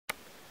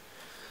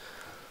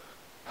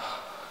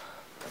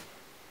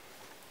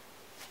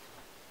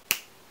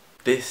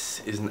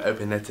This is an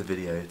open letter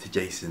video to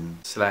Jason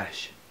 /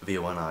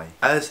 VeeOneEye.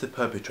 As the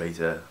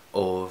perpetrator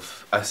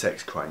of a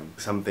sex crime,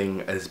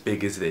 something as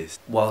big as this,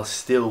 while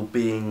still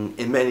being,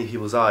 in many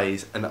people's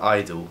eyes, an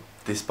idol,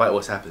 despite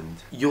what's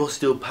happened, you're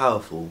still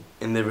powerful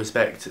in the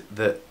respect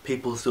that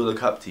people still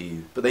look up to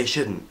you, but they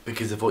shouldn't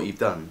because of what you've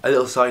done. A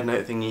little side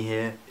note thingy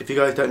here, if you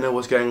guys don't know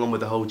what's going on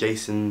with the whole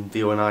Jason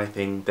VeeOneEye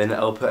thing, then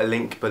I'll put a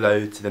link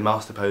below to the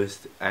master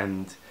post,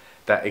 and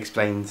that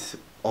explains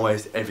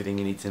almost everything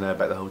you need to know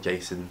about the whole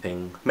Jason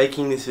thing.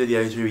 Making this video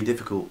is really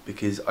difficult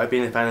because I've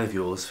been a fan of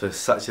yours for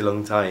such a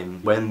long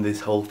time. When this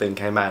whole thing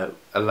came out,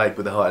 like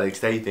with the whole Alex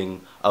Day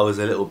thing, I was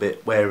a little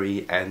bit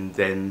wary, and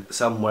then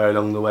somewhere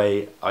along the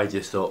way I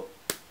just thought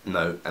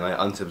no, and I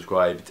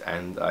unsubscribed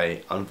and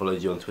I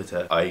unfollowed you on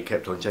Twitter. I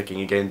kept on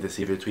checking again to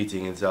see if you're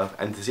tweeting and stuff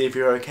and to see if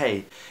you're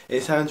okay.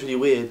 It sounds really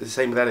weird, the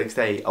same with Alex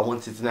Day. I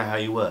wanted to know how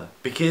you were.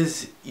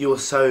 Because you're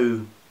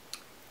so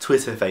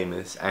Twitter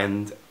famous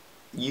and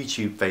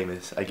YouTube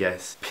famous, I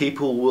guess,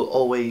 people will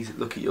always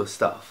look at your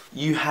stuff.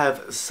 You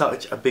have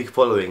such a big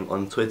following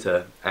on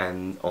Twitter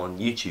and on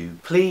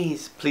YouTube.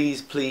 Please,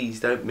 please, please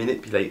don't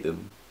manipulate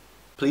them.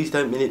 Please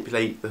don't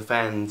manipulate the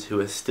fans who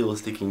are still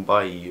sticking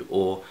by you,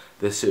 or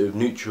the sort of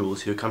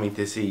neutrals who are coming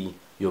to see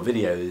your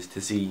videos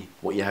to see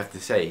what you have to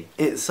say.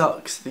 It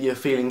sucks that you're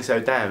feeling so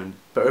down,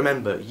 but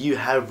remember, you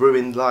have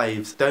ruined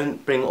lives.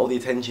 Don't bring all the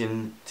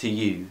attention to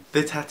you.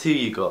 The tattoo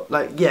you got,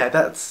 like, yeah,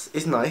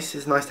 it's nice,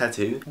 it's a nice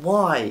tattoo.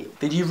 Why?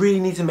 Did you really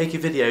need to make a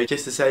video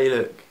just to say,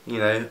 look, you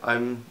know,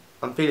 I'm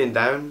feeling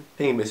down,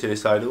 feeling a bit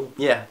suicidal?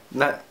 Yeah,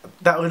 that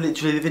was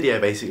literally the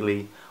video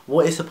basically.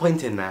 What is the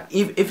point in that?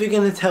 If you're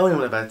going to tell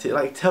anyone about it,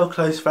 like, tell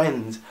close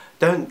friends.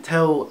 Don't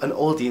tell an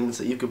audience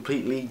that you've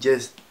completely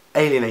just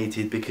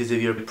alienated because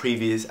of your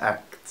previous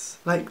acts.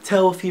 Like,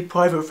 tell a few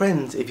private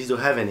friends if you still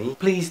have any.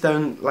 Please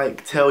don't,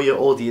 like, tell your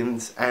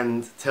audience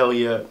and tell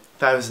your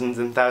thousands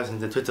and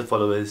thousands of Twitter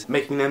followers,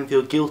 making them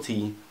feel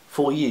guilty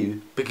for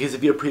you because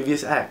of your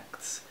previous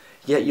acts.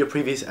 Yet your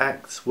previous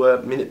acts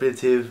were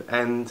manipulative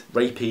and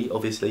rapey,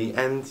 obviously,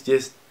 and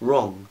just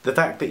wrong. The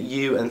fact that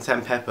you and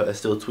Sam Pepper are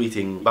still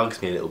tweeting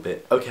bugs me a little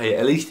bit. Okay,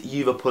 at least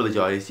you've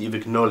apologised, you've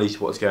acknowledged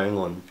what's going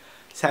on.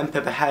 Sam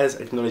Pepper has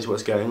acknowledged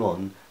what's going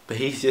on, but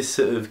he's just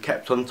sort of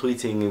kept on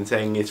tweeting and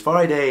saying it's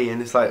Friday,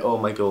 and it's like, oh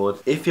my god.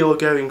 If you're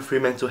going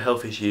through mental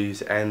health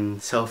issues and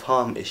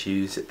self-harm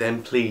issues,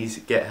 then please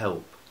get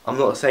help. I'm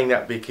not saying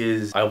that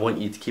because I want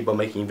you to keep on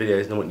making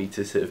videos and I want you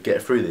to sort of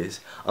get through this.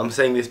 I'm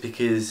saying this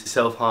because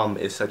self-harm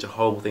is such a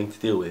horrible thing to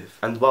deal with.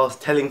 And whilst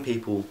telling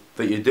people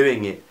that you're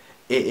doing it,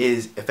 it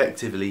is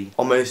effectively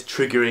almost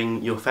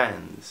triggering your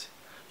fans.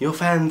 Your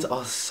fans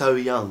are so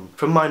young.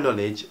 From my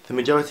knowledge, the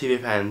majority of your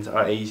fans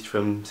are aged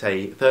from,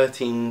 say,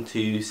 13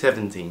 to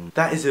 17.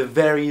 That is a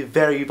very,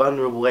 very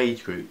vulnerable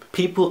age group.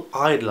 People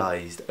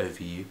idolised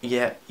over you,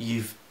 yet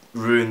you've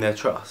ruined their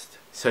trust.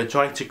 So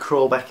trying to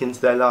crawl back into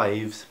their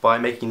lives by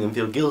making them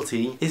feel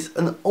guilty is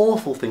an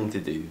awful thing to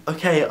do.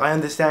 Okay, I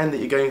understand that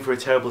you're going through a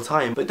terrible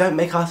time, but don't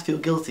make us feel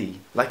guilty,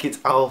 like it's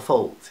our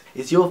fault.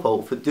 It's your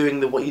fault for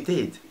doing what you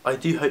did. I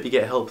do hope you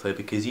get help though,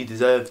 because you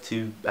deserve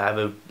to have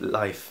a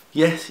life.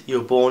 Yes,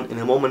 you're born in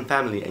a Mormon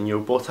family and you're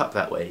brought up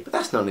that way, but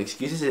that's not an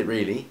excuse, is it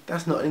really?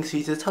 That's not an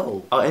excuse at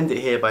all. I'll end it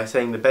here by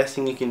saying the best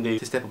thing you can do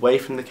is to step away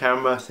from the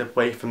camera, step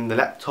away from the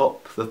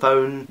laptop, the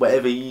phone,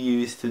 whatever you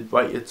use to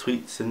write your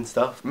tweets and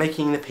stuff.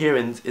 Making an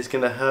appearance is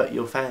going to hurt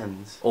your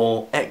fans,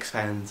 or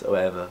ex-fans, or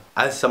whatever.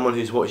 As someone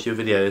who's watched your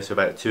videos for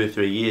about 2 or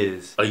 3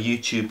 years, a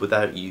YouTube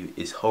without you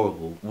is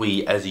horrible.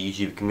 We as a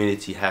YouTube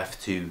community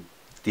have to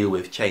deal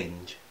with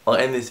change. I'll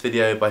end this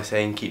video by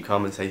saying keep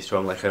calm and stay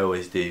strong like I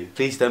always do.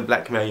 Please don't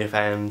blackmail your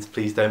fans,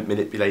 please don't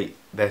manipulate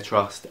their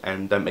trust,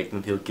 and don't make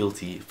them feel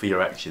guilty for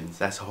your actions.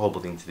 That's a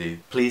horrible thing to do.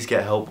 Please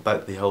get help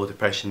about the whole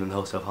depression and the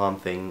whole self-harm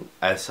thing.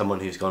 As someone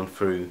who's gone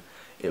through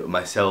it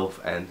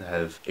myself and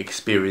have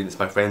experienced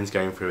my friends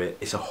going through it,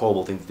 it's a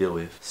horrible thing to deal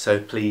with. So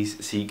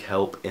please seek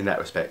help in that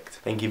respect.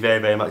 Thank you very,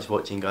 very much for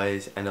watching,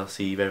 guys, and I'll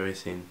see you very, very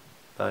soon.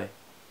 Bye.